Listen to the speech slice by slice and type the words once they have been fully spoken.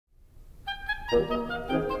Thank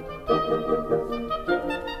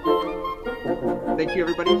you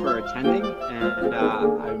everybody for attending, and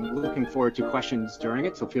I'm looking forward to questions during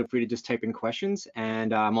it, so feel free to just type in questions,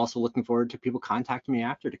 and I'm also looking forward to people contacting me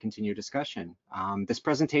after to continue discussion. This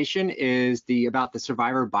presentation is about the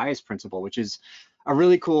survivor bias principle, which is a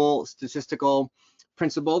really cool statistical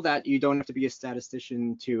principle that you don't have to be a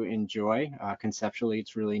statistician to enjoy. Conceptually,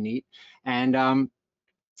 it's really neat, and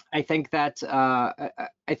I think that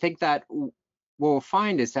what we'll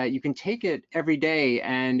find is that you can take it every day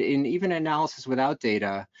and in even analysis without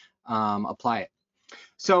data, apply it.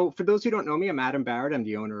 So for those who don't know me, I'm Adam Barrett. I'm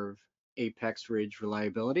the owner of Apex Ridge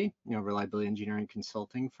Reliability, reliability engineering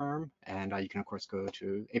consulting firm. And you can of course go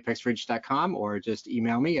to apexridge.com or just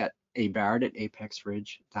email me at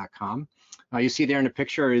abarrett@apexridge.com. You see there in the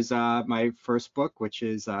picture is my first book, which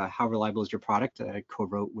is How Reliable is Your Product? I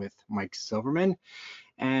co-wrote with Mike Silverman.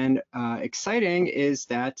 And exciting is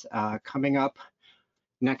that coming up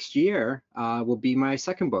next year will be my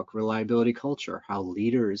second book, Reliability Culture, How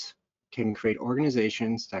Leaders Can Create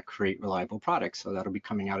Organizations That Create Reliable Products. So that'll be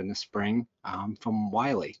coming out in the spring from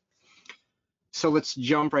Wiley. So let's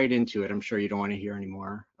jump right into it. I'm sure you don't want to hear any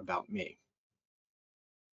more about me.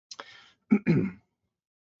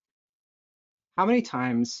 How many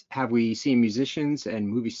times have we seen musicians and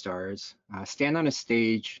movie stars stand on a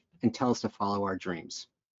stage and tell us to follow our dreams?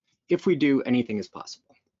 If we do, anything is possible.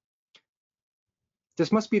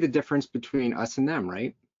 This must be the difference between us and them,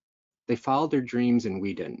 right? They followed their dreams and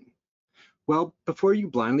we didn't. Well, before you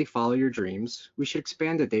blindly follow your dreams, we should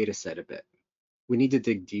expand the data set a bit. We need to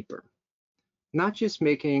dig deeper, not just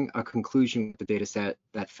making a conclusion with the data set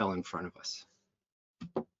that fell in front of us.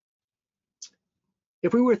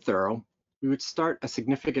 If we were thorough, we would start a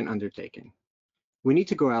significant undertaking. We need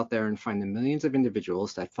to go out there and find the millions of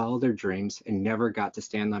individuals that followed their dreams and never got to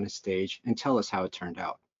stand on a stage and tell us how it turned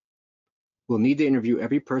out. We'll need to interview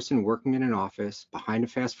every person working in an office, behind a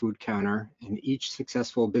fast food counter, and each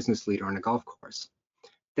successful business leader on a golf course.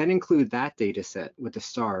 Then include that data set with the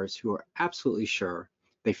stars who are absolutely sure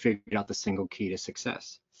they figured out the single key to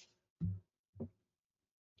success.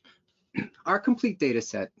 Our complete data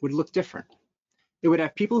set would look different. It would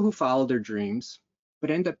have people who follow their dreams,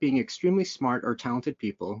 but end up being extremely smart or talented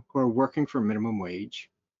people who are working for minimum wage.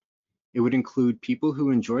 It would include people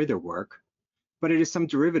who enjoy their work, but it is some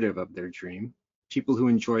derivative of their dream, people who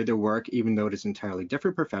enjoy their work even though it is an entirely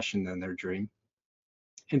different profession than their dream.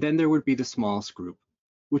 And then there would be the smallest group,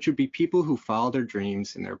 which would be people who follow their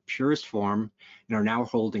dreams in their purest form and are now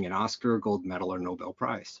holding an Oscar, gold medal, or Nobel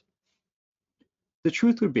Prize. The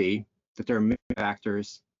truth would be that there are many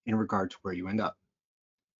factors in regard to where you end up.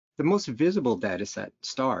 The most visible data set,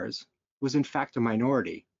 stars, was in fact a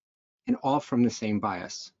minority, and all from the same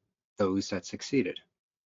bias, those that succeeded.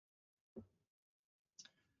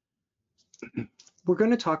 We're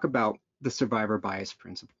going to talk about the survivor bias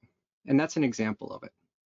principle, and that's an example of it.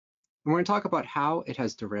 And we're going to talk about how it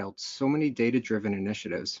has derailed so many data-driven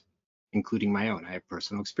initiatives, including my own. I have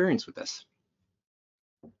personal experience with this.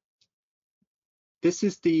 This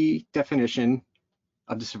is the definition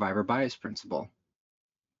of the survivor bias principle.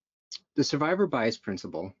 The survivor bias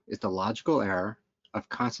principle is the logical error of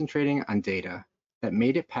concentrating on data that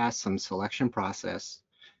made it past some selection process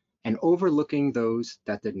and overlooking those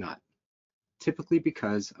that did not, typically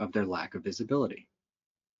because of their lack of visibility.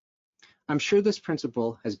 I'm sure this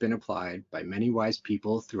principle has been applied by many wise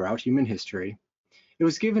people throughout human history. It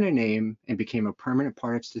was given a name and became a permanent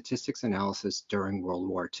part of statistics analysis during World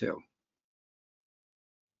War II.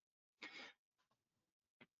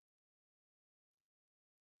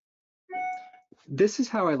 This is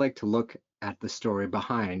how I like to look at the story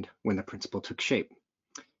behind when the principle took shape.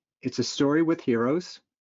 It's a story with heroes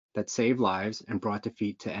that saved lives and brought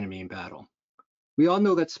defeat to enemy in battle. We all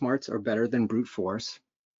know that smarts are better than brute force.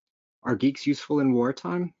 Are geeks useful in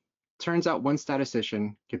wartime? Turns out one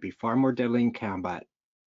statistician could be far more deadly in combat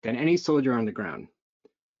than any soldier on the ground.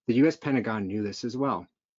 The US Pentagon knew this as well.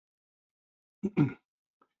 In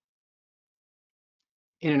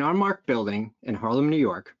an unmarked building in Harlem, New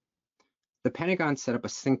York, the Pentagon set up a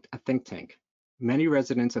think tank. Many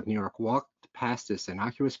residents of New York walked past this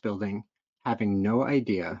innocuous building, having no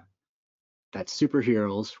idea that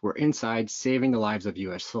superheroes were inside saving the lives of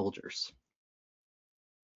US soldiers.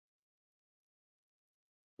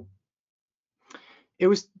 It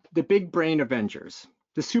was the big brain Avengers.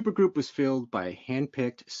 The supergroup was filled by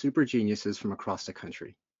hand-picked super geniuses from across the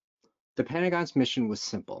country. The Pentagon's mission was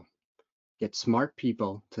simple: get smart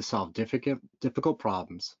people to solve difficult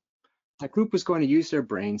problems. That group was going to use their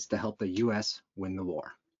brains to help the US win the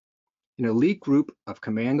war. An elite group of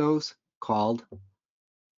commandos called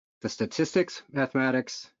the Statistics,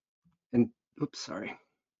 Mathematics, and oops, sorry,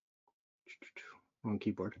 wrong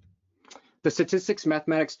keyboard. The Statistics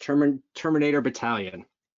Mathematics Terminator Battalion.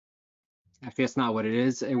 If that's not what it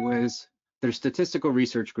is, it was their statistical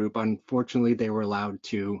research group. Unfortunately, they were allowed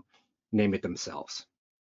to name it themselves.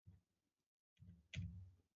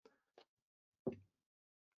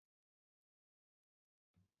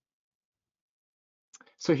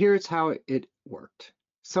 So here's how it worked.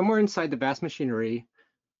 Somewhere inside the vast machinery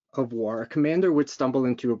of war, a commander would stumble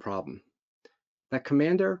into a problem. That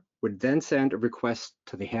commander would then send a request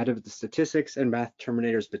to the head of the Statistics and Math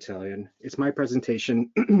Terminators Battalion. It's my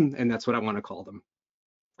presentation, and that's what I want to call them.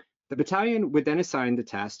 The battalion would then assign the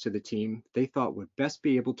task to the team they thought would best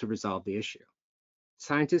be able to resolve the issue.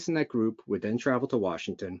 Scientists in that group would then travel to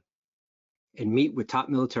Washington and meet with top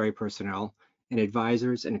military personnel and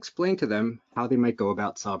advisors and explain to them how they might go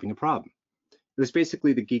about solving the problem. It was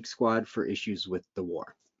basically the Geek Squad for issues with the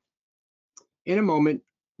war. In a moment,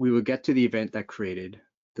 we will get to the event that created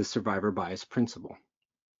the survivor bias principle.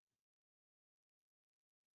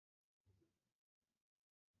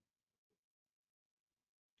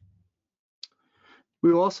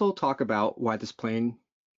 We will also talk about why this plane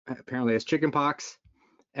apparently has chickenpox,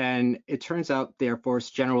 and it turns out the Air Force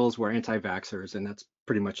generals were anti-vaxxers, and that's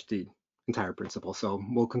pretty much the entire principle. So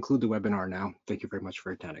we'll conclude the webinar now. Thank you very much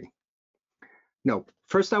for attending. No,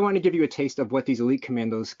 first I want to give you a taste of what these elite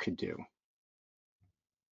commandos could do.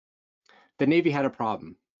 The Navy had a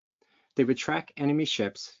problem. They would track enemy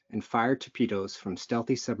ships and fire torpedoes from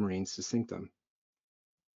stealthy submarines to sink them.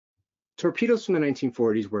 Torpedoes from the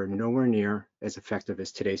 1940s were nowhere near as effective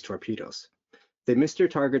as today's torpedoes. They missed their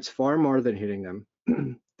targets far more than hitting them.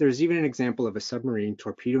 There's even an example of a submarine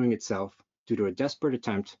torpedoing itself due to a desperate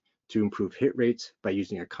attempt to improve hit rates by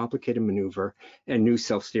using a complicated maneuver and new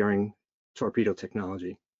self-steering torpedo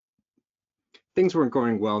technology. Things weren't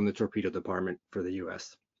going well in the torpedo department for the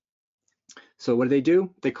US. So what did?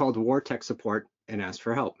 They called war tech support and asked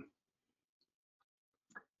for help.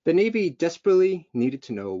 The Navy desperately needed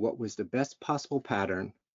to know what was the best possible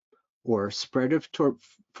pattern or spread of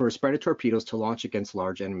torpedoes to launch against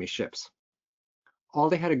large enemy ships. All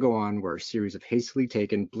they had to go on were a series of hastily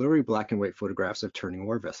taken blurry black and white photographs of turning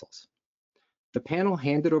war vessels. The panel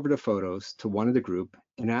handed over the photos to one of the group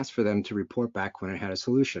and asked for them to report back when it had a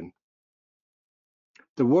solution.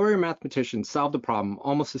 The warrior mathematicians solved the problem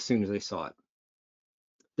almost as soon as they saw it.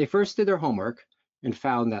 They first did their homework and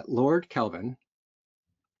found that Lord Kelvin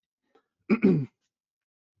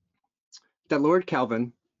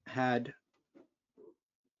had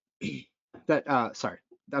sorry,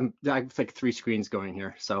 I have like 3 screens going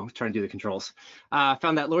here, so trying to do the controls.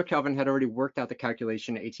 Found that Lord Kelvin had already worked out the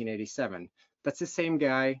calculation in 1887. That's the same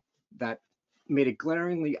guy that made it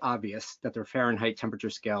glaringly obvious that their Fahrenheit temperature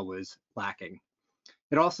scale was lacking.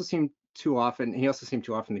 He also seemed too often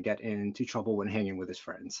to get into trouble when hanging with his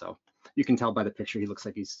friends. So you can tell by the picture, he looks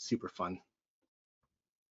like he's super fun.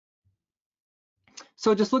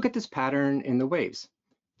 So just look at this pattern in the waves.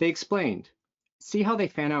 They explained, see how they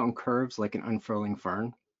fan out in curves like an unfurling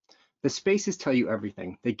fern? The spaces tell you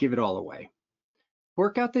everything. They give it all away.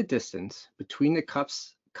 Work out the distance between the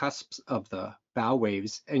cusps of the bow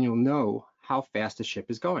waves and you'll know how fast the ship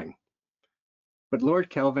is going. But Lord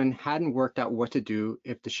Kelvin hadn't worked out what to do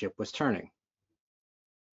if the ship was turning.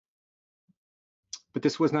 But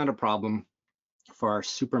this was not a problem for our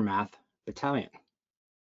super math battalion.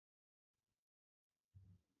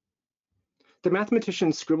 The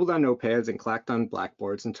mathematicians scribbled on notepads and clacked on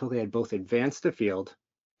blackboards until they had both advanced the field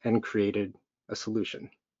and created a solution.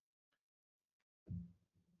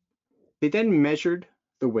 They then measured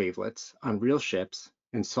the wavelets on real ships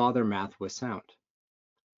and saw their math was sound.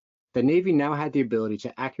 The Navy now had the ability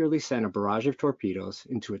to accurately send a barrage of torpedoes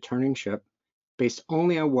into a turning ship based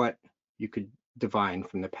only on what you could divine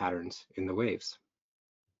from the patterns in the waves.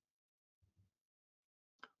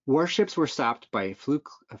 Warships were stopped by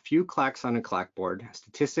a few clacks on a clackboard.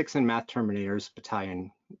 Statistics and Math Terminators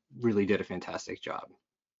Battalion really did a fantastic job.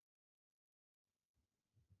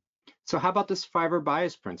 So how about the survivor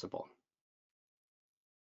bias principle?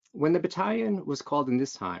 When the battalion was called in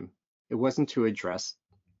this time, it wasn't to address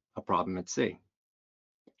a problem at sea.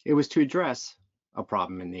 It was to address a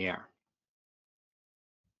problem in the air.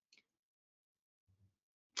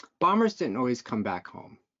 Bombers didn't always come back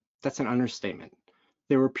home. That's an understatement.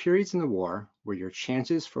 There were periods in the war where your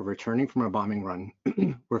chances for returning from a bombing run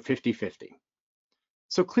were 50-50.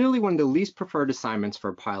 So clearly one of the least preferred assignments for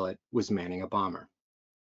a pilot was manning a bomber.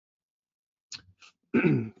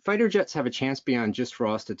 Fighter jets have a chance beyond just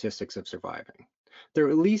raw statistics of surviving. They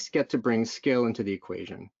at least get to bring skill into the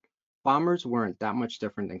equation. Bombers weren't that much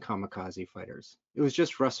different than kamikaze fighters. It was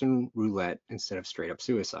just Russian roulette instead of straight up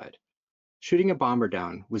suicide. Shooting a bomber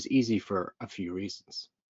down was easy for a few reasons.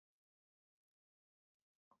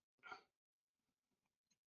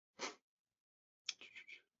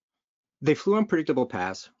 They flew unpredictable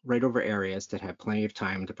paths right over areas that had plenty of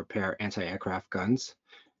time to prepare anti-aircraft guns.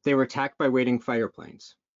 They were attacked by waiting fighter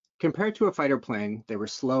planes. Compared to a fighter plane, they were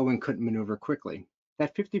slow and couldn't maneuver quickly.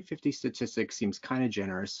 That 50-50 statistic seems kind of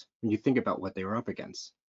generous when you think about what they were up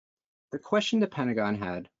against. The question the Pentagon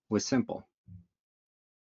had was simple.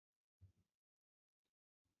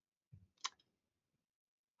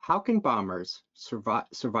 How can bombers'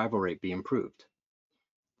 survival rate be improved?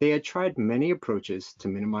 They had tried many approaches to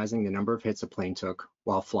minimizing the number of hits a plane took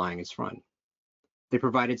while flying its run. They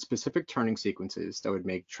provided specific turning sequences that would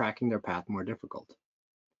make tracking their path more difficult,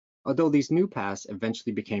 although these new paths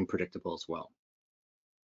eventually became predictable as well.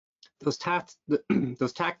 Those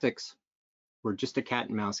tactics were just a cat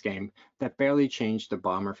and mouse game that barely changed the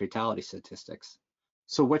bomber fatality statistics.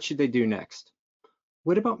 So what should they do next?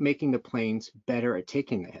 What about making the planes better at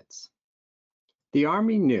taking the hits? The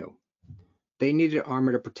Army knew they needed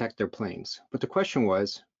armor to protect their planes, but the question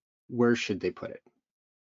was, where should they put it?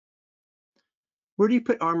 Where do you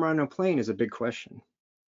put armor on a plane is a big question.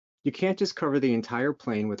 You can't just cover the entire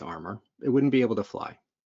plane with armor. It wouldn't be able to fly.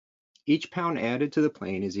 Each pound added to the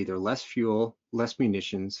plane is either less fuel, less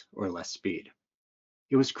munitions, or less speed.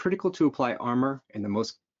 It was critical to apply armor in the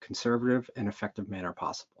most conservative and effective manner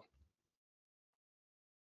possible.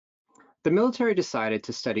 The military decided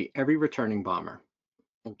to study every returning bomber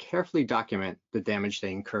and carefully document the damage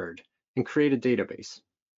they incurred and create a database.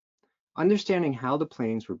 Understanding how the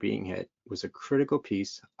planes were being hit was a critical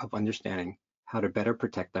piece of understanding how to better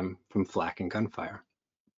protect them from flak and gunfire.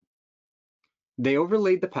 They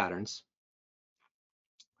overlaid the patterns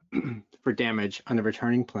for damage on the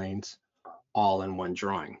returning planes all in one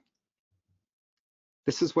drawing.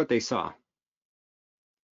 This is what they saw.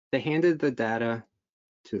 They handed the data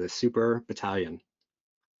to the super battalion.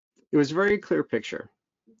 It was a very clear picture.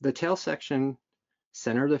 The tail section,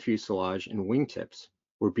 center of the fuselage, and wingtips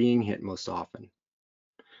were being hit most often.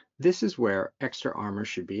 This is where extra armor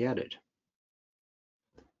should be added.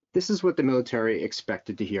 This is what the military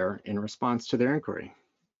expected to hear in response to their inquiry.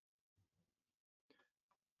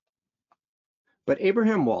 But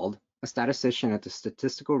Abraham Wald, a statistician at the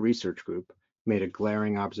Statistical Research Group, made a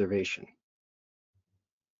glaring observation.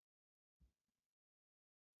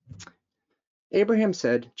 Abraham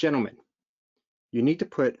said, "Gentlemen, you need to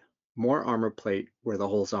put more armor plate where the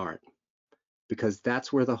holes aren't, because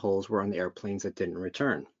that's where the holes were on the airplanes that didn't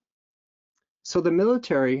return." So the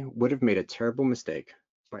military would have made a terrible mistake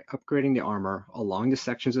by upgrading the armor along the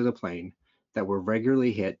sections of the plane that were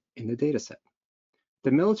regularly hit in the dataset.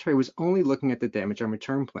 The military was only looking at the damage on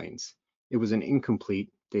return planes. It was an incomplete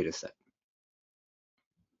dataset.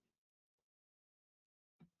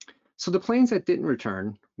 So the planes that didn't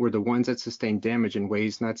return were the ones that sustained damage in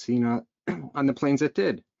ways not seen on the planes that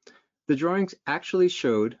did. The drawings actually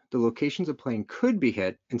showed the locations a plane could be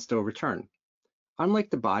hit and still return. Unlike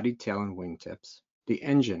the body, tail, and wingtips, the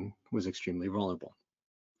engine was extremely vulnerable.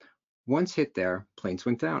 Once hit there, planes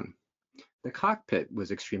went down. The cockpit was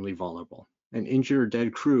extremely vulnerable. An injured or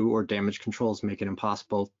dead crew or damaged controls make it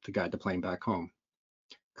impossible to guide the plane back home.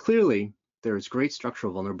 Clearly, there is great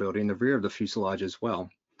structural vulnerability in the rear of the fuselage as well,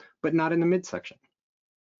 but not in the midsection.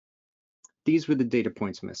 These were the data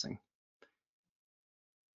points missing.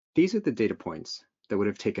 These are the data points that would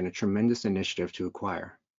have taken a tremendous initiative to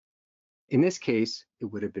acquire. In this case, it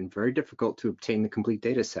would have been very difficult to obtain the complete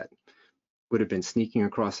data set. It would have been sneaking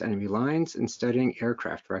across enemy lines and studying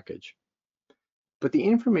aircraft wreckage. But the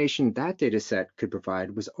information that data set could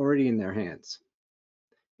provide was already in their hands.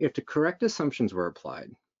 If the correct assumptions were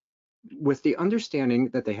applied, with the understanding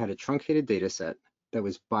that they had a truncated data set that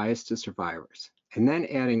was biased to survivors, and then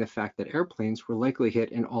adding the fact that airplanes were likely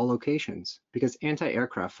hit in all locations because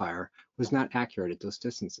anti-aircraft fire was not accurate at those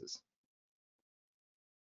distances.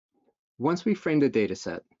 Once we framed the data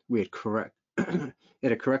set, it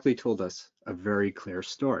had correctly told us a very clear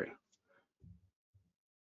story.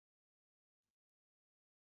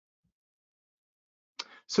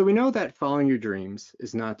 So we know that following your dreams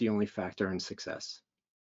is not the only factor in success,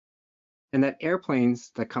 and that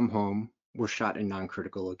airplanes that come home were shot in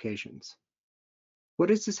non-critical locations. What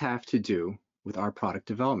does this have to do with our product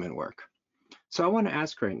development work? So I want to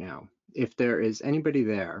ask right now, if there is anybody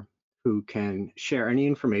there who can share any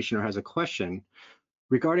information or has a question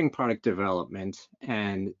regarding product development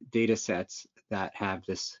and data sets that have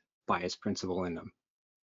this bias principle in them.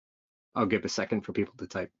 I'll give a second for people to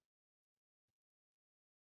type.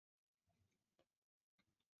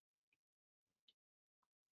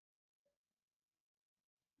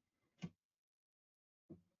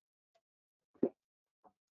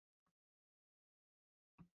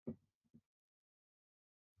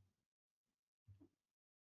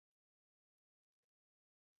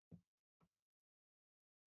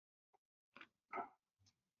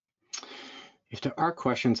 If there are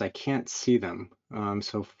questions, I can't see them.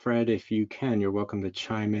 So Fred, if you can, you're welcome to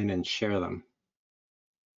chime in and share them.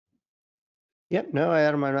 Yep, no,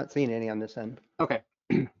 Adam, I'm not seeing any on this end. Okay,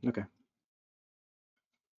 okay.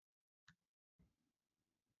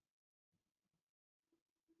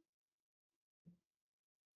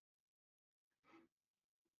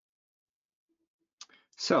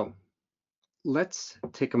 So let's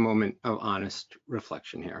take a moment of honest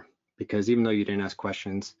reflection here, because even though you didn't ask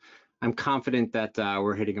questions, I'm confident that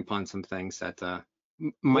we're hitting upon some things that There's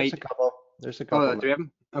a might. couple. There's a Oh, couple. do we have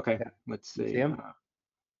them? Okay, Yeah, let's you see see. them?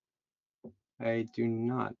 I do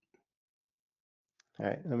not. All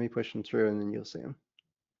right, let me push them through and then you'll see them.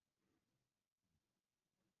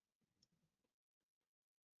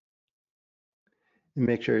 And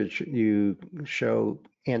make sure you show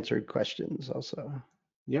answered questions also.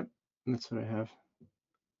 Yep, that's what I have.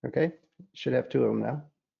 Okay, should have two of them now.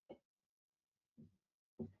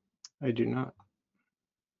 I do not.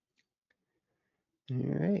 All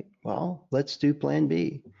right, well, let's do plan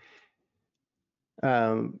B.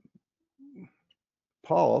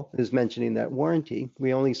 Paul is mentioning that warranty,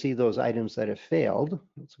 we only see those items that have failed.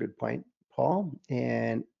 That's a good point, Paul.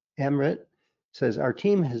 And Emrit says our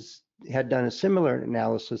team had done a similar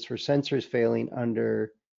analysis for sensors failing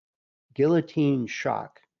under guillotine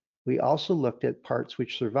shock. We also looked at parts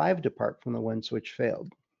which survived apart from the ones which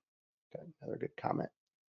failed. Okay, another good comment.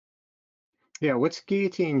 Yeah, what's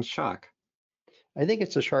guillotine shock? I think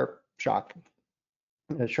it's a sharp shock,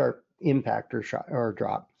 a sharp impact or shot or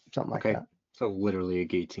drop, something like Okay, that. so literally a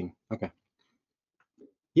guillotine. Okay.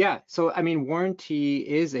 Yeah, so I mean, warranty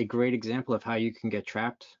is a great example of how you can get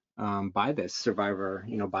trapped by this survivor,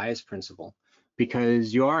 bias principle,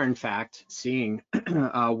 because you are in fact seeing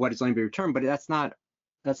what is going to be returned, but that's not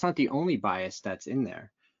the only bias that's in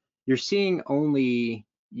there. You're seeing only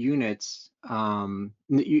units.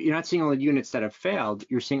 You're not seeing only units that have failed.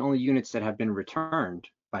 You're seeing only units that have been returned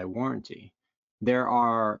by warranty. There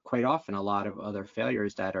are quite often a lot of other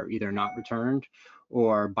failures that are either not returned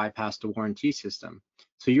or bypass the warranty system.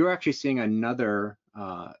 So you're actually seeing another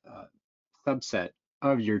subset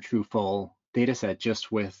of your true full data set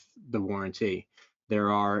just with the warranty.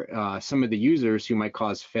 There are some of the users who might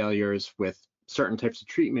cause failures with certain types of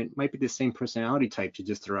treatment, might be the same personality type to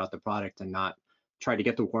just throw out the product and not try to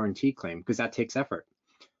get the warranty claim, because that takes effort.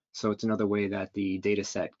 So it's another way that the data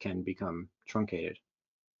set can become truncated.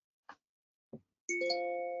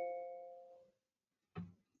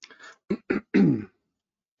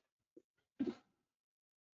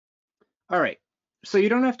 All right, so you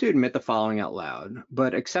don't have to admit the following out loud,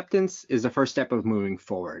 but acceptance is the first step of moving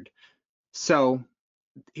forward. So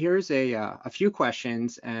here's a few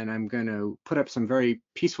questions, and I'm going to put up some very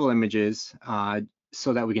peaceful images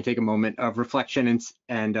so that we can take a moment of reflection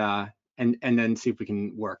and then see if we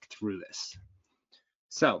can work through this.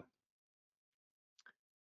 So,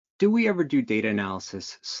 do we ever do data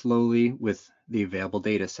analysis slowly with the available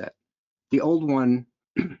data set? The old one,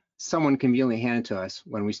 someone conveniently handed to us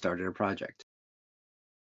when we started a project.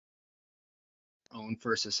 Own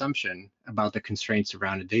first assumption about the constraints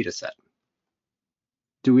around a data set.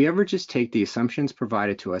 Do we ever just take the assumptions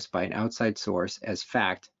provided to us by an outside source as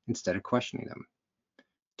fact instead of questioning them?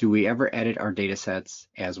 Do we ever edit our data sets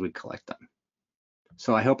as we collect them?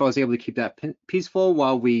 So I hope I was able to keep that peaceful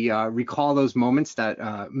while we recall those moments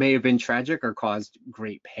that may have been tragic or caused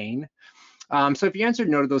great pain. So if you answered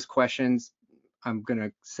no to those questions, I'm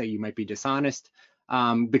gonna say you might be dishonest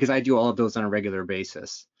because I do all of those on a regular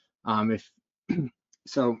basis.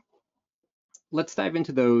 So let's dive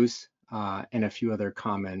into those and a few other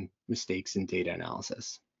common mistakes in data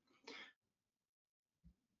analysis.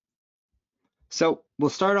 So we'll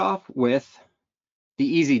start off with the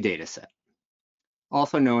easy data set,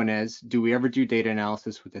 also known as, do we ever do data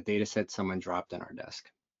analysis with a data set someone dropped on our desk?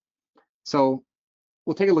 So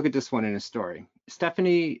we'll take a look at this one in a story.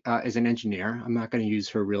 Stephanie is an engineer. I'm not going to use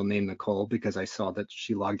her real name, Nicole, because I saw that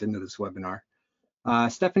she logged into this webinar.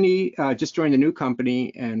 Stephanie just joined a new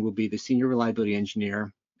company and will be the senior reliability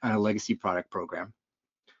engineer on a legacy product program.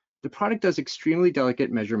 The product does extremely delicate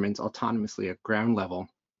measurements autonomously at ground level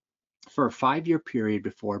for a 5-year period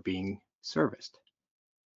before being serviced.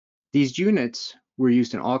 These units were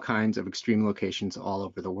used in all kinds of extreme locations all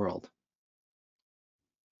over the world.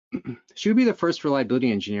 She would be the first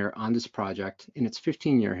reliability engineer on this project in its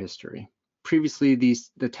 15-year history. Previously,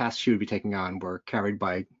 the tasks she would be taking on were carried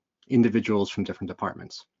by individuals from different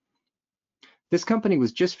departments. This company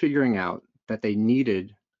was just figuring out that they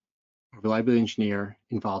needed a reliability engineer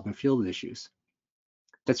involved in field issues.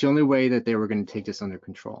 That's the only way that they were going to take this under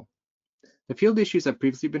control. The field issues have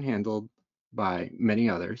previously been handled by many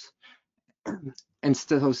others, And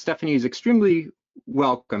so Stephanie is extremely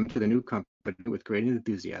welcome to the new company with great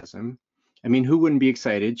enthusiasm. I mean, who wouldn't be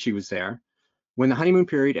excited? She was there. When the honeymoon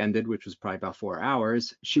period ended, which was probably about 4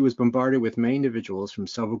 hours, she was bombarded with many individuals from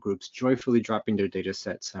several groups joyfully dropping their data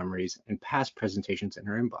set summaries and past presentations in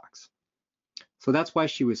her inbox. So that's why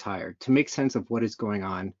she was hired, to make sense of what is going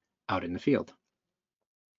on out in the field.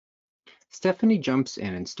 Stephanie jumps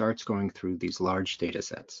in and starts going through these large data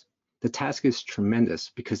sets. The task is tremendous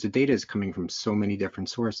because the data is coming from so many different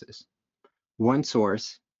sources. One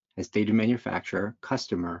source has data manufacturer,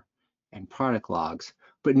 customer, and product logs,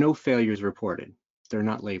 but no failures reported. They're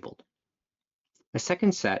not labeled. A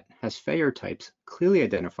second set has failure types clearly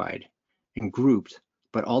identified and grouped,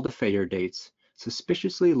 but all the failure dates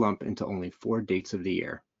suspiciously lump into only 4 dates of the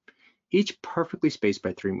year, each perfectly spaced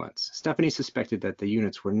by 3 months. Stephanie suspected that the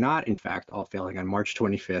units were not, in fact, all failing on March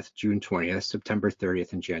 25th, June 20th, September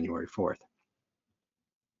 30th, and January 4th.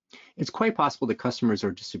 It's quite possible the customers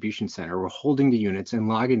or distribution center were holding the units and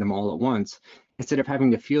logging them all at once instead of having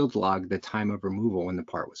the field log the time of removal when the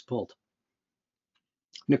part was pulled.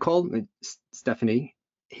 Stephanie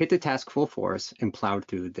hit the task full force and plowed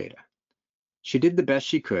through the data. She did the best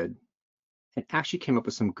she could and actually came up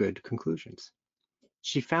with some good conclusions.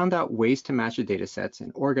 She found out ways to match the data sets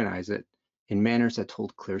and organize it in manners that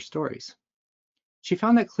told clear stories. She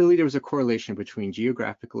found that clearly there was a correlation between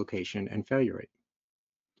geographic location and failure rate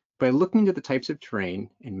by looking at the types of terrain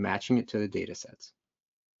and matching it to the data sets.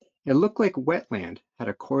 It looked like wetland had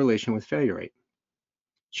a correlation with failure rate.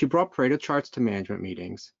 She brought Pareto charts to management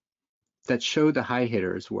meetings that showed the high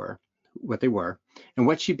hitters were what they were and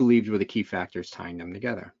what she believed were the key factors tying them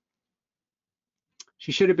together.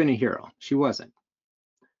 She should have been a hero. She wasn't.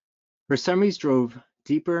 Her summaries drove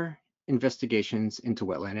deeper investigations into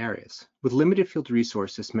wetland areas. With limited field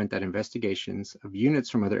resources meant that investigations of units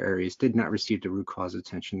from other areas did not receive the root cause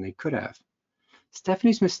attention they could have.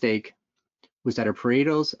 Stephanie's mistake was that her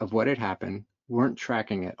Paretos of what had happened weren't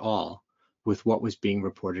tracking at all with what was being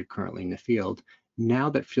reported currently in the field, now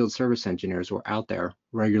that field service engineers were out there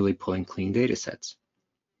regularly pulling clean data sets.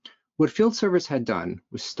 What field service had done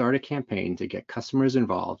was start a campaign to get customers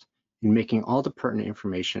involved in making all the pertinent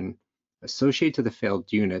information associated to the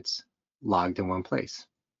failed units logged in one place.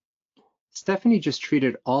 Stephanie just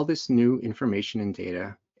treated all this new information and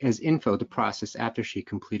data as info to process after she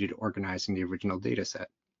completed organizing the original data set.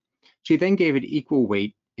 She then gave it equal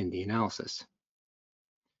weight in the analysis.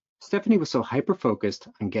 Stephanie was so hyper-focused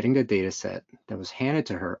on getting the data set that was handed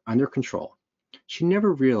to her under control, she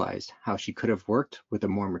never realized how she could have worked with a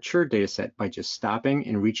more mature data set by just stopping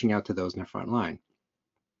and reaching out to those in the front line.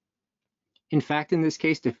 In fact, in this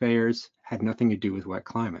case, the failures had nothing to do with wet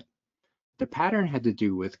climate. The pattern had to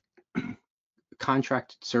do with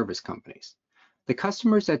contracted service companies. The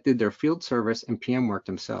customers that did their field service and PM work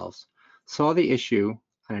themselves saw the issue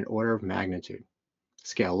on an order of magnitude,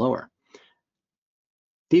 scale lower.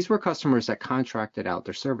 These were customers that contracted out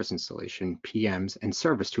their service installation, PMs, and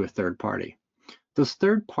service to a third party. Those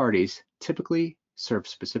third parties typically serve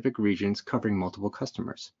specific regions covering multiple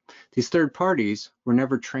customers. These third parties were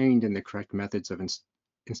never trained in the correct methods of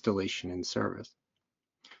installation and service.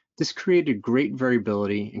 This created great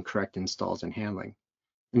variability in correct installs and handling.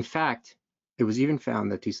 In fact, it was even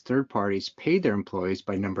found that these third parties paid their employees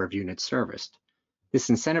by number of units serviced. This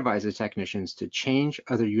incentivized the technicians to change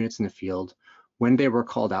other units in the field when they were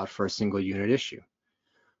called out for a single unit issue.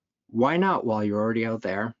 Why not while you're already out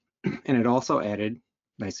there? And it also added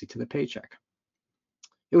nicely to the paycheck.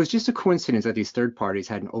 It was just a coincidence that these third parties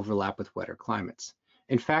had an overlap with wetter climates.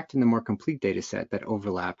 In fact, in the more complete data set, that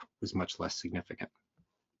overlap was much less significant.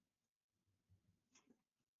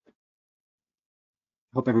 I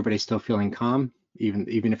hope everybody's still feeling calm, even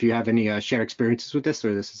if you have any shared experiences with this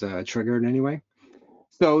or this is a trigger in any way.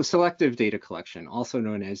 So selective data collection, also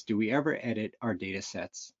known as do we ever edit our data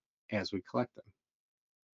sets as we collect them?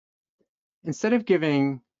 Instead of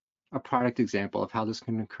giving a product example of how this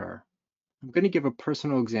can occur, I'm going to give a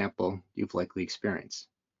personal example you've likely experienced.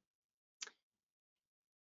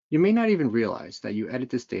 You may not even realize that you edit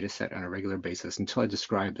this data set on a regular basis until I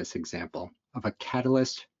describe this example of a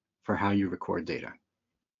catalyst for how you record data.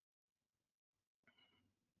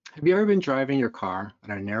 Have you ever been driving your car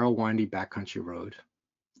on a narrow, windy backcountry road?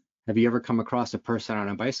 Have you ever come across a person on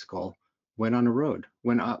a bicycle when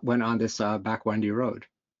on this back windy road?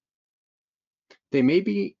 They may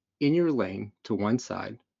be in your lane to one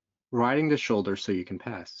side, riding the shoulder so you can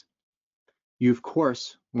pass. You, of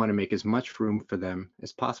course, want to make as much room for them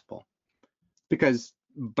as possible because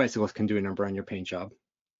bicycles can do a number on your paint job.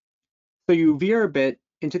 So you veer a bit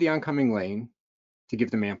into the oncoming lane to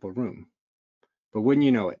give them ample room. But wouldn't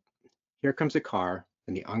you know it, here comes a car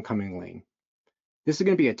in the oncoming lane, This is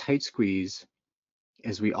going to be a tight squeeze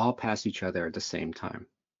as we all pass each other at the same time.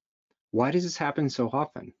 Why does this happen so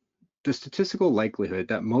often? The statistical likelihood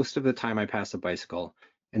that most of the time I pass a bicycle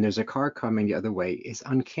and there's a car coming the other way is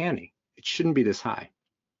uncanny. It shouldn't be this high.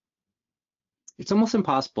 It's almost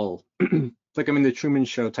impossible, like I'm in the Truman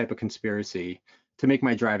Show type of conspiracy, to make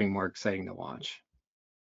my driving more exciting to watch.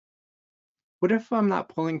 What if I'm not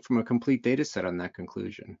pulling from a complete data set on that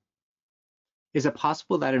conclusion? Is it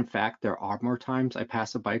possible that in fact there are more times I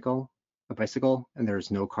pass a bicycle and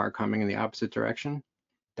there's no car coming in the opposite direction?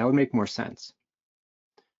 That would make more sense.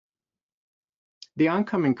 The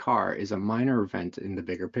oncoming car is a minor event in the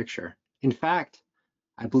bigger picture. In fact,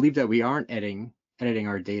 I believe that we aren't editing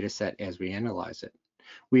our data set as we analyze it.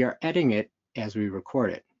 We are editing it as we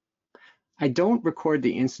record it. I don't record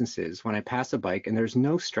the instances when I pass a bike and there's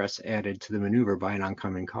no stress added to the maneuver by an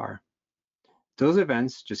oncoming car. Those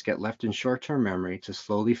events just get left in short-term memory to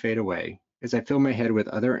slowly fade away as I fill my head with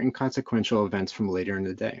other inconsequential events from later in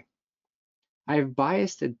the day. I have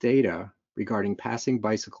biased the data regarding passing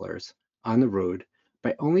bicyclers on the road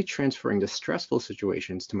by only transferring the stressful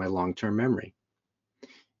situations to my long-term memory.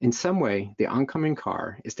 In some way, the oncoming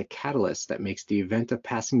car is the catalyst that makes the event of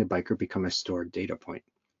passing the biker become a stored data point.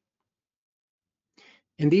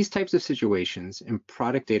 In these types of situations, in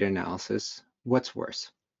product data analysis, what's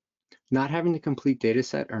worse? Not having the complete data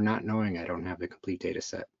set or not knowing I don't have the complete data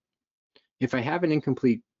set? If I have an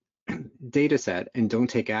incomplete data set and don't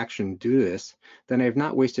take action due to this, then I have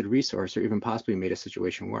not wasted resource or even possibly made a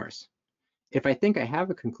situation worse. If I think I have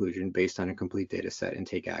a conclusion based on a complete data set and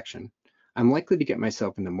take action, I'm likely to get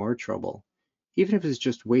myself into more trouble, even if it's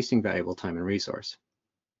just wasting valuable time and resource.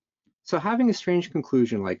 So having a strange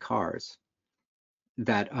conclusion like cars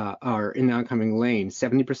that are in the oncoming lane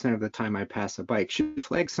 70% of the time I pass a bike should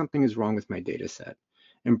flag something is wrong with my data set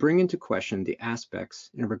and bring into question the aspects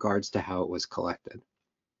in regards to how it was collected.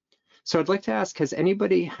 So I'd like to ask, has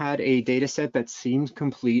anybody had a data set that seemed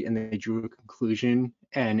complete and they drew a conclusion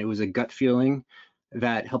and it was a gut feeling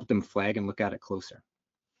that helped them flag and look at it closer?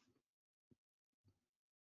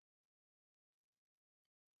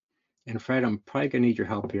 And Fred, I'm probably gonna need your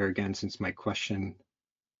help here again since my question,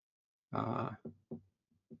 oh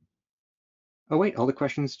wait, all the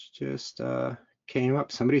questions just came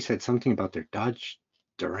up. Somebody said something about their Dodge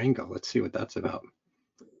Durango. Let's see what that's about.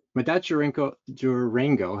 My Dodge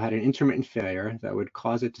Durango had an intermittent failure that would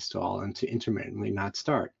cause it to stall and to intermittently not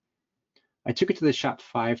start. I took it to the shop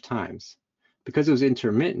 5 times. Because it was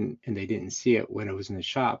intermittent and they didn't see it when it was in the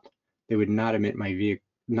shop, they would not admit my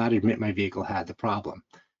vehicle had the problem.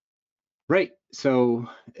 Right. So,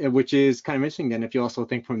 which is kind of interesting then if you also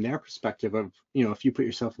think from their perspective of, if you put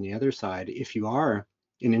yourself on the other side, if you are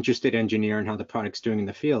an interested engineer in how the product's doing in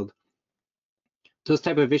the field, those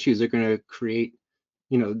type of issues are going to create,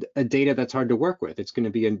 a data that's hard to work with. It's going to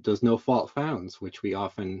be in those no fault founds, which we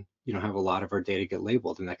often, have a lot of our data get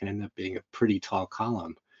labeled, and that can end up being a pretty tall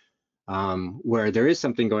column. Where there is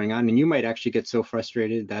something going on and you might actually get so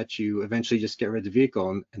frustrated that you eventually just get rid of the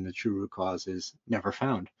vehicle and the true root cause is never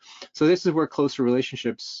found. So this is where closer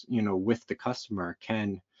relationships, with the customer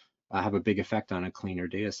can have a big effect on a cleaner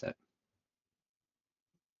data set.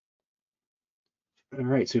 All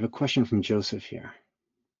right, so we have a question from Joseph here.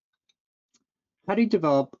 How do you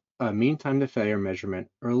develop a mean time to failure measurement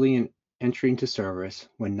early in entry into service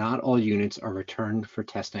when not all units are returned for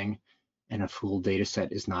testing and a full data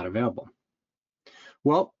set is not available?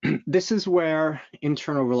 Well, this is where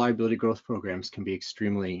internal reliability growth programs can be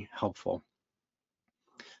extremely helpful.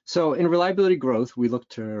 So in reliability growth, we look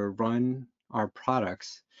to run our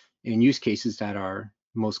products in use cases that are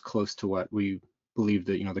most close to what we believe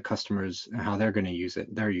that, the customers, how they're going to use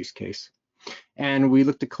it, their use case. And we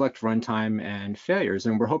look to collect runtime and failures,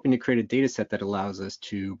 and we're hoping to create a data set that allows us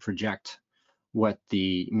to project what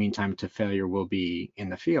the mean time to failure will be in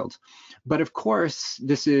the field. But of course,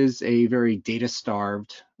 this is a very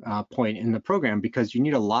data-starved point in the program because you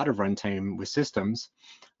need a lot of runtime with systems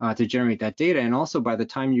to generate that data. And also by the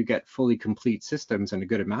time you get fully complete systems and a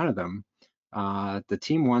good amount of them, the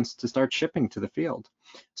team wants to start shipping to the field.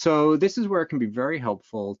 So this is where it can be very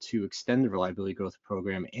helpful to extend the reliability growth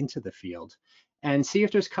program into the field and see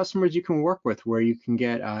if there's customers you can work with where you can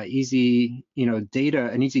get easy,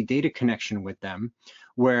 an easy data connection with them,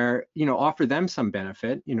 where, offer them some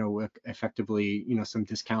benefit, effectively, some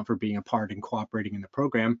discount for being a part and cooperating in the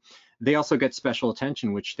program. They also get special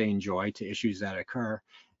attention, which they enjoy, to issues that occur.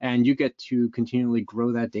 And you get to continually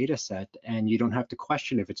grow that data set, and you don't have to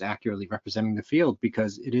question if it's accurately representing the field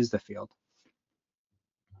because it is the field.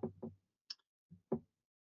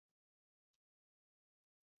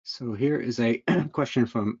 So here is a question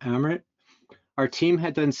from Amrit. Our team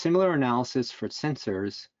had done similar analysis for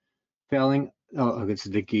sensors failing. Oh, this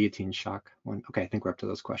is the guillotine shock one. Okay, I think we're up to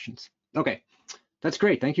those questions. Okay, that's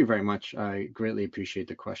great. Thank you very much. I greatly appreciate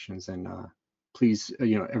the questions, and please,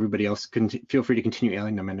 everybody else can feel free to continue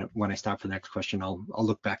ailing them. And when I stop for the next question, I'll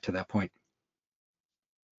look back to that point.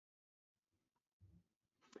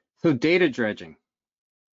 So data dredging.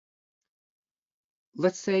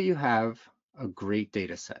 Let's say you have a great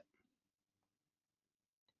data set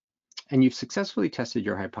and you've successfully tested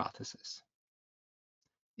your hypothesis.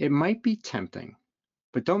 It might be tempting,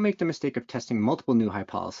 but don't make the mistake of testing multiple new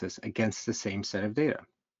hypotheses against the same set of data.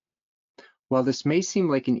 While this may seem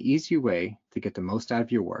like an easy way to get the most out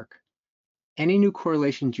of your work, any new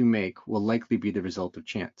correlations you make will likely be the result of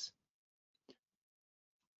chance.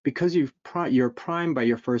 Because you're primed by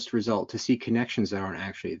your first result to see connections that aren't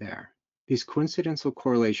actually there, these coincidental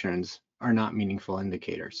correlations are not meaningful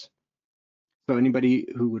indicators. So anybody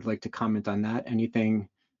who would like to comment on that, anything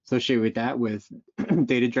associated with that, with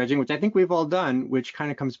data dredging, which I think we've all done, which kind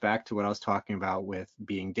of comes back to what I was talking about with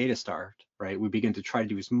being data starved, right? We begin to try to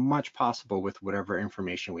do as much possible with whatever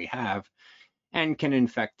information we have, and it can in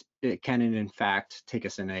fact take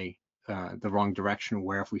us in the wrong direction,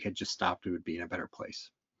 where if we had just stopped, we would be in a better place.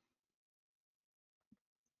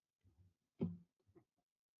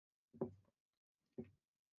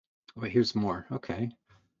 Oh, here's more. Okay.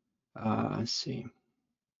 Let's see.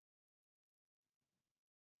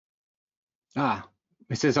 It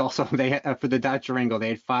says also they for the Dodge Durango, they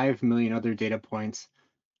had 5 million other data points,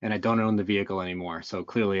 and I don't own the vehicle anymore. So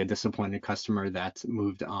clearly a disappointed customer that's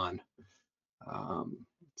moved on.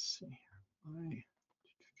 Let's see.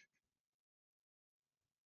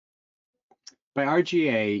 By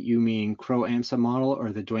RGA, you mean Crow-AMSA model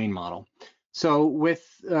or the Duane model? So with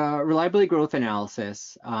reliability growth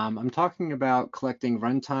analysis, I'm talking about collecting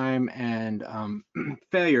runtime and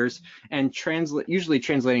failures and usually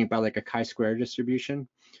translating by like a chi-square distribution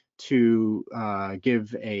to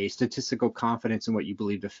give a statistical confidence in what you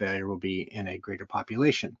believe the failure will be in a greater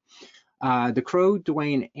population. The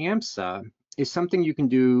Crow-Duane-AMSA is something you can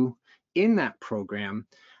do in that program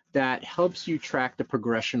that helps you track the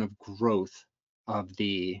progression of growth of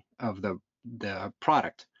the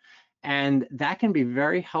product. And that can be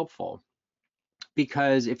very helpful,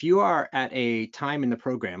 because if you are at a time in the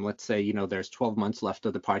program, let's say, there's 12 months left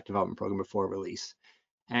of the product development program before release,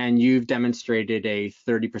 and you've demonstrated a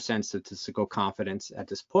 30% statistical confidence at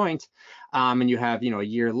this point, and you have, a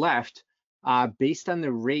year left, based on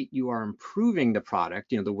the rate you are improving the product,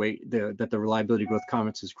 the way that the reliability growth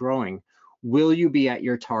confidence is growing, will you be at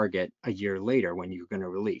your target a year later when you're going to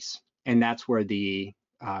release? And that's where the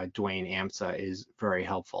Duane-AMSA is very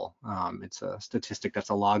helpful. It's a statistic that's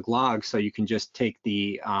a log, so you can just take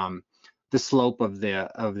the slope of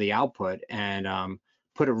the output and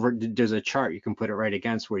put it. There's a chart you can put it right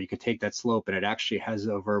against where you can take that slope, and it actually has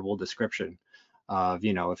a verbal description of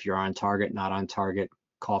if you're on target, not on target,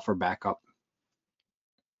 call for backup.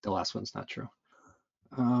 The last one's not true.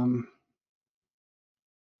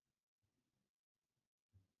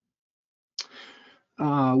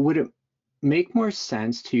 Would it make more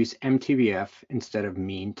sense to use MTBF instead of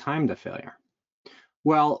mean time to failure?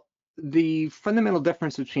 Well, the fundamental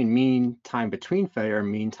difference between mean time between failure and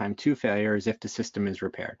mean time to failure is if the system is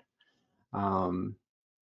repaired.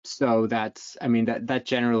 So that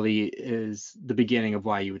generally is the beginning of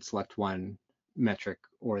why you would select one metric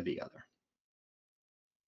or the other.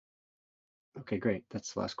 Okay, great.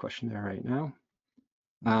 That's the last question there right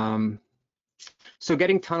now. So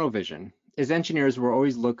getting tunnel vision. As engineers, we'll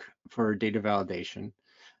always look for data validation.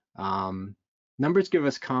 Numbers give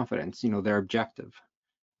us confidence, they're objective.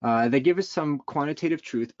 They give us some quantitative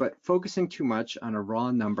truth, but focusing too much on a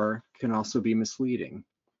raw number can also be misleading.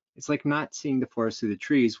 It's like not seeing the forest through the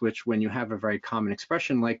trees, which when you have a very common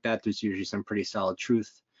expression like that, there's usually some pretty solid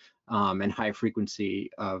truth and high frequency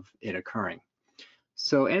of it occurring.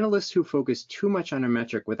 So analysts who focus too much on a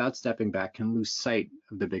metric without stepping back can lose sight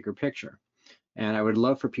of the bigger picture. And I would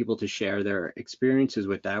love for people to share their experiences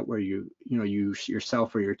with that, where you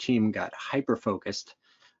yourself or your team got hyper-focused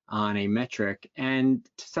on a metric. And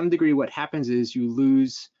to some degree, what happens is you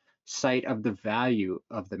lose sight of the value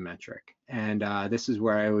of the metric. And this is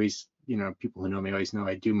where I always, people who know me always know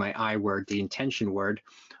I do my I word, the intention word.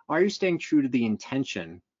 Are you staying true to the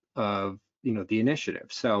intention of, the initiative?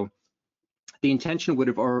 So the intention would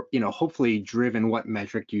have, hopefully driven what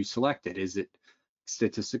metric you selected. Is it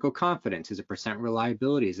statistical confidence? Is it percent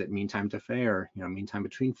reliability? Is it mean time to failure? Mean time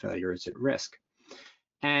between failure? Is it risk?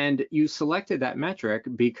 And you selected that metric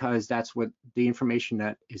because that's what the information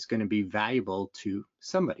that is going to be valuable to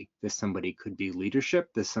somebody. This somebody could be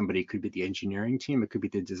leadership, this somebody could be the engineering team, it could be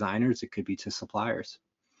the designers, it could be to suppliers.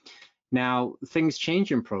 Now, things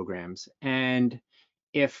change in programs, and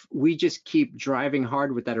if we just keep driving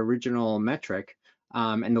hard with that original metric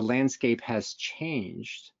and the landscape has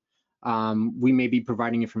changed, we may be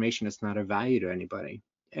providing information that's not of value to anybody.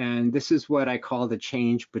 And this is what I call the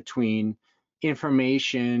change between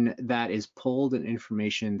information that is pulled and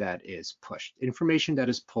information that is pushed. Information that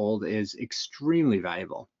is pulled is extremely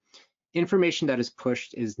valuable. Information that is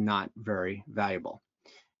pushed is not very valuable.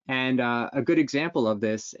 And a good example of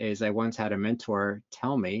this is I once had a mentor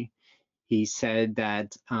tell me, he said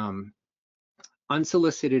that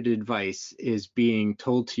unsolicited advice is being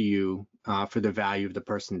told to you for the value of the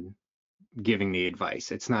person giving the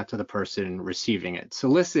advice. It's not to the person receiving it.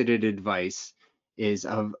 Solicited advice is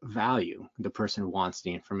of value. The person wants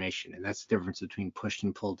the information, and that's the difference between pushed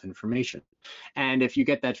and pulled information. And if you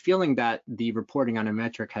get that feeling that the reporting on a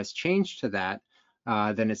metric has changed to that,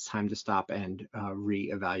 then it's time to stop and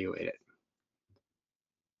reevaluate it.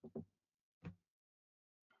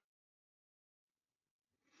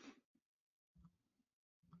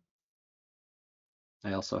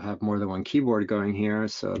 I also have more than one keyboard going here,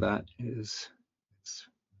 so that is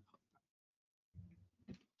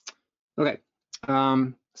okay.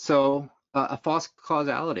 So a false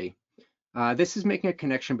causality. This is making a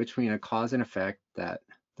connection between a cause and effect that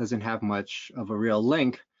doesn't have much of a real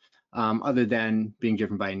link other than being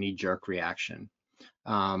driven by a knee-jerk reaction.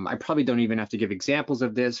 I probably don't even have to give examples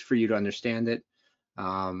of this for you to understand it.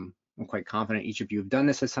 I'm quite confident each of you have done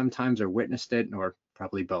this at some times or witnessed it, or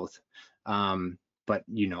probably both. But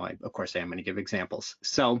you know, of course, I am going to give examples.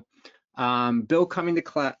 So Bill coming to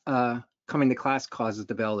class causes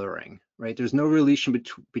the bell to ring, right? There's no relation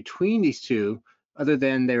between these two other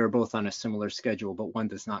than they were both on a similar schedule, but one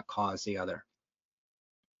does not cause the other.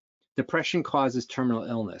 Depression causes terminal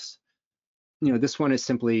illness. You know, this one is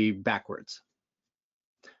simply backwards.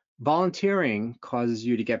 Volunteering causes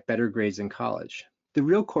you to get better grades in college. The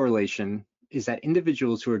real correlation is that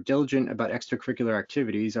individuals who are diligent about extracurricular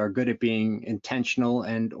activities are good at being intentional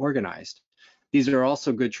and organized. These are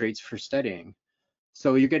also good traits for studying.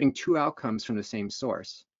 So you're getting two outcomes from the same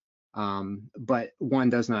source, but one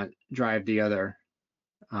does not drive the other,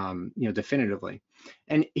 you know, definitively.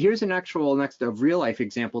 And here's an actual next a real life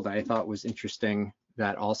example that I thought was interesting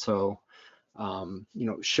that also, you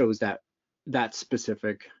know, shows that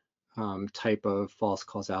specific type of false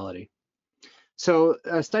causality. So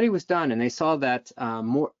a study was done, and they saw that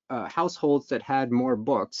more households that had more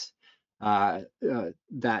books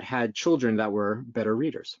that had children that were better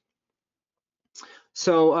readers.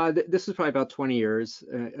 So this was probably about 20 years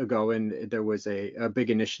ago, and there was a big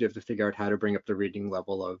initiative to figure out how to bring up the reading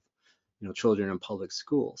level of, you know, children in public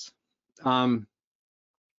schools.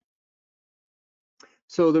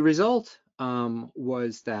 So the result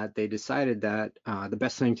was that they decided that the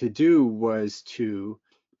best thing to do was to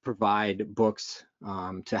provide books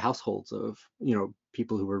to households of, you know,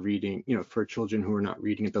 people who were reading, you know, for children who are not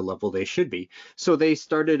reading at the level they should be. So they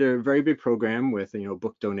started a very big program with, you know,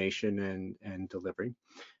 book donation and delivery.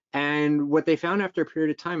 And what they found after a period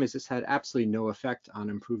of time is this had absolutely no effect on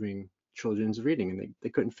improving children's reading, and they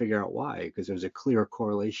couldn't figure out why, because there was a clear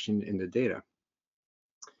correlation in the data.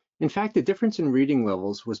 In fact, the difference in reading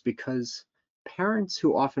levels was because parents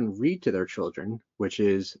who often read to their children, which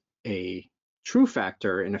is a true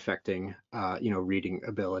factor in affecting, you know, reading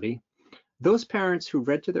ability, those parents who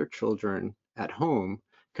read to their children at home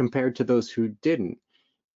compared to those who didn't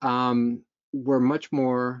were much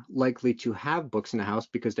more likely to have books in the house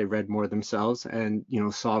because they read more themselves and, you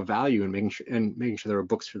know, saw value in making sure there were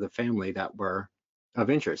books for the family that were of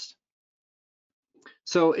interest.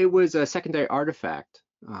 So it was a secondary artifact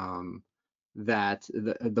that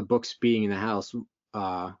the books being in the house,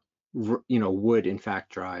 you know, would in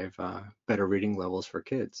fact drive better reading levels for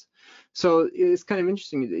kids. So it's kind of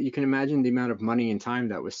interesting. You can imagine the amount of money and time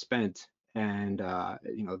that was spent, and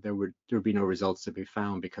you know, there would be no results to be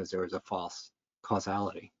found because there was a false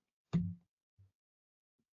causality.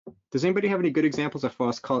 Does anybody have any good examples of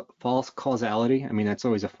false causality? I mean, that's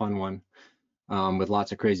always a fun one with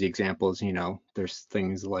lots of crazy examples. You know, there's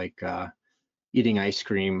things like eating ice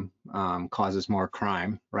cream causes more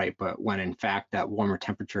crime, right? But when in fact that warmer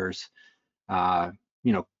temperatures,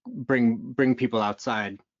 you know, bring people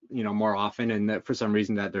outside, you know, more often, and that for some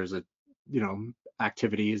reason that there's a, you know,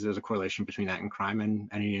 activities, there's a correlation between that and crime and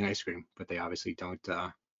eating ice cream, but they obviously don't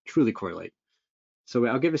truly correlate. So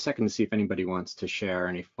I'll give a second to see if anybody wants to share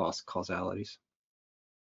any false causalities.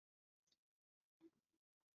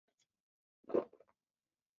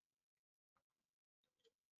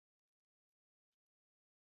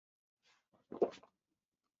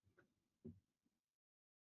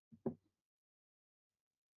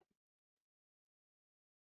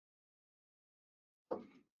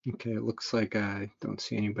 Okay, it looks like I don't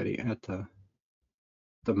see anybody at the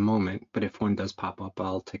moment, but if one does pop up,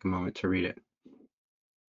 I'll take a moment to read it.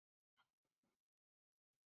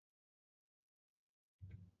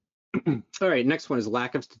 All right, next one is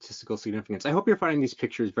lack of statistical significance. I hope you're finding these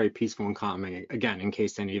pictures very peaceful and calming, again, in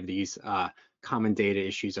case any of these common data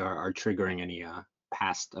issues are triggering any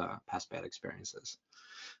past bad experiences.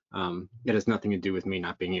 It has nothing to do with me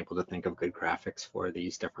not being able to think of good graphics for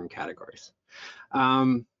these different categories.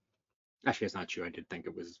 Actually, it's not true. I did think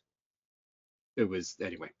it was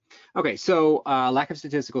anyway. Okay, so lack of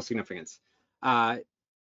statistical significance.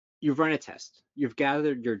 You've run a test, you've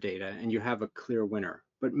gathered your data, and you have a clear winner,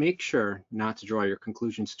 but make sure not to draw your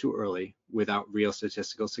conclusions too early without real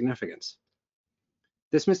statistical significance.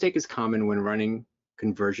 This mistake is common when running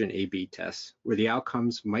conversion A/B tests, where the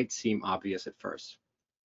outcomes might seem obvious at first,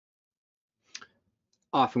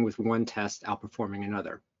 often with one test outperforming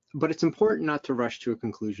another. But it's important not to rush to a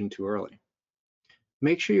conclusion too early.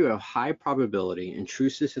 Make sure you have high probability and true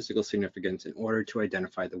statistical significance in order to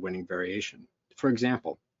identify the winning variation. For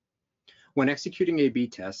example, when executing A/B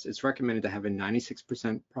tests, it's recommended to have a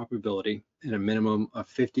 96% probability and a minimum of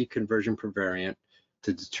 50 conversion per variant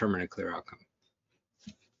to determine a clear outcome.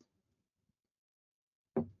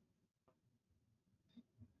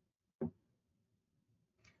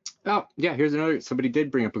 Oh, yeah, here's another. Somebody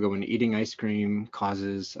did bring up a good one. Eating ice cream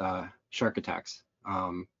causes shark attacks.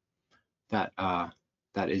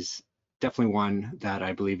 That is definitely one that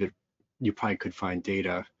I believe you probably could find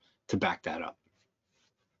data to back that up.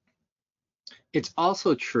 It's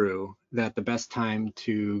also true that the best time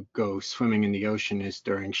to go swimming in the ocean is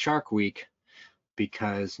during Shark Week,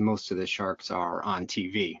 because most of the sharks are on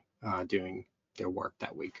TV doing their work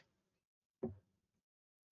that week.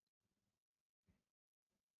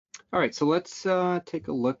 All right, so let's take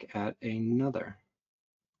a look at another.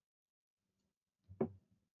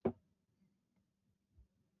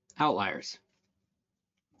 Outliers.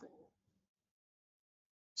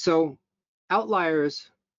 So outliers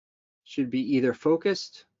should be either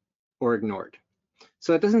focused or ignored.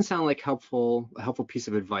 So that doesn't sound like a helpful piece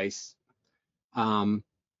of advice.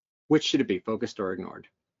 Which should it be, focused or ignored?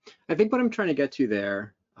 I think what I'm trying to get to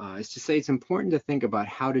there is to say it's important to think about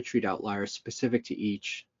how to treat outliers specific to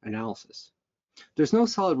each analysis. There's no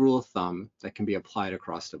solid rule of thumb that can be applied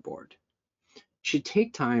across the board. You should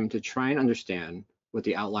take time to try and understand what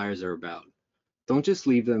the outliers are about. Don't just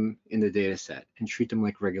leave them in the data set and treat them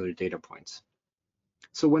like regular data points.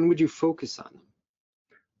 So when would you focus on them?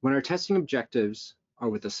 When our testing objectives are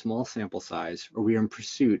with a small sample size, or we are in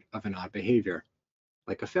pursuit of an odd behavior,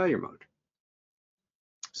 like a failure mode.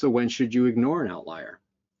 So when should you ignore an outlier?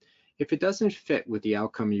 If it doesn't fit with the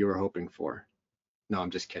outcome you were hoping for. No, I'm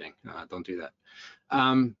just kidding. Don't do that.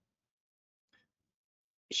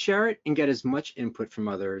 Share it and get as much input from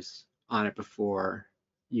others on it before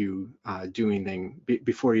you do anything,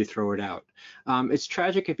 before you throw it out. It's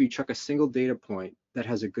tragic if you chuck a single data point that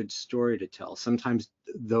has a good story to tell. Sometimes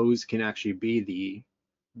those can actually be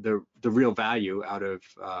the real value out of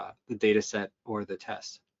the data set or the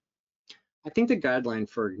test. I think the guideline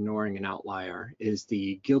for ignoring an outlier is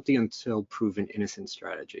the guilty until proven innocent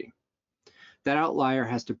strategy. That outlier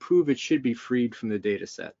has to prove it should be freed from the data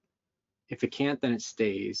set. If it can't, then it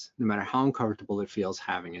stays, no matter how uncomfortable it feels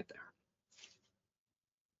having it there.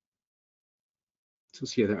 So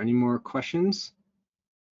see, are there any more questions?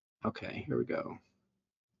 Okay, here we go.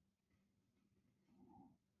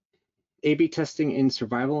 A/B testing in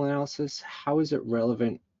survival analysis, how is it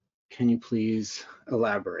relevant? Can you please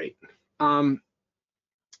elaborate? So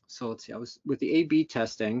let's see, with the A/B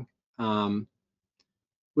testing,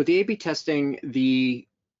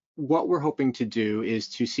 what we're hoping to do is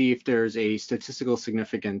to see if there's a statistical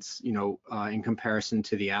significance, in comparison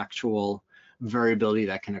to the actual variability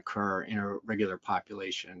that can occur in a regular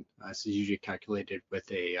population. This is usually calculated with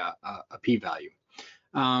a p-value.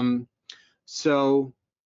 So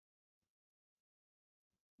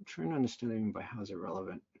I'm trying to understand by how is it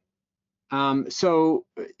relevant. So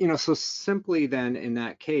simply then in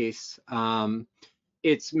that case,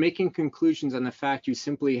 it's making conclusions on the fact you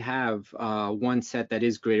simply have one set that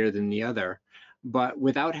is greater than the other, but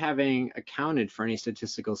without having accounted for any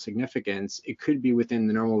statistical significance, it could be within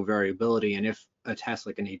the normal variability. And if a test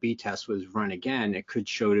like an A/B test was run again, it could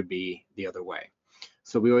show to be the other way.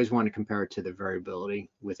 So we always want to compare it to the variability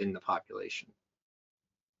within the population.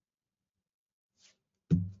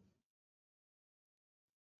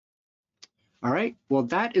 All right, well,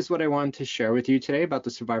 that is what I wanted to share with you today about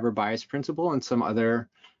the survivor bias principle and some other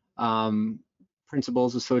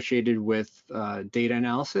principles associated with data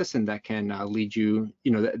analysis, and that can lead you,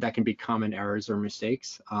 that can be common errors or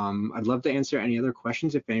mistakes. I'd love to answer any other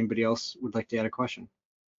questions if anybody else would like to add a question.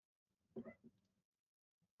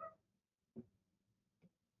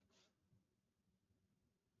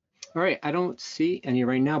 All right, I don't see any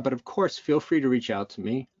right now, but of course, feel free to reach out to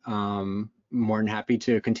me. More than happy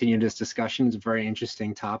to continue this discussion. It's a very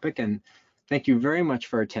interesting topic, and thank you very much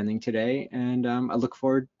for attending today. And I look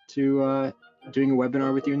forward to doing a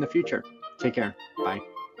webinar with you in the future. Take care. Bye.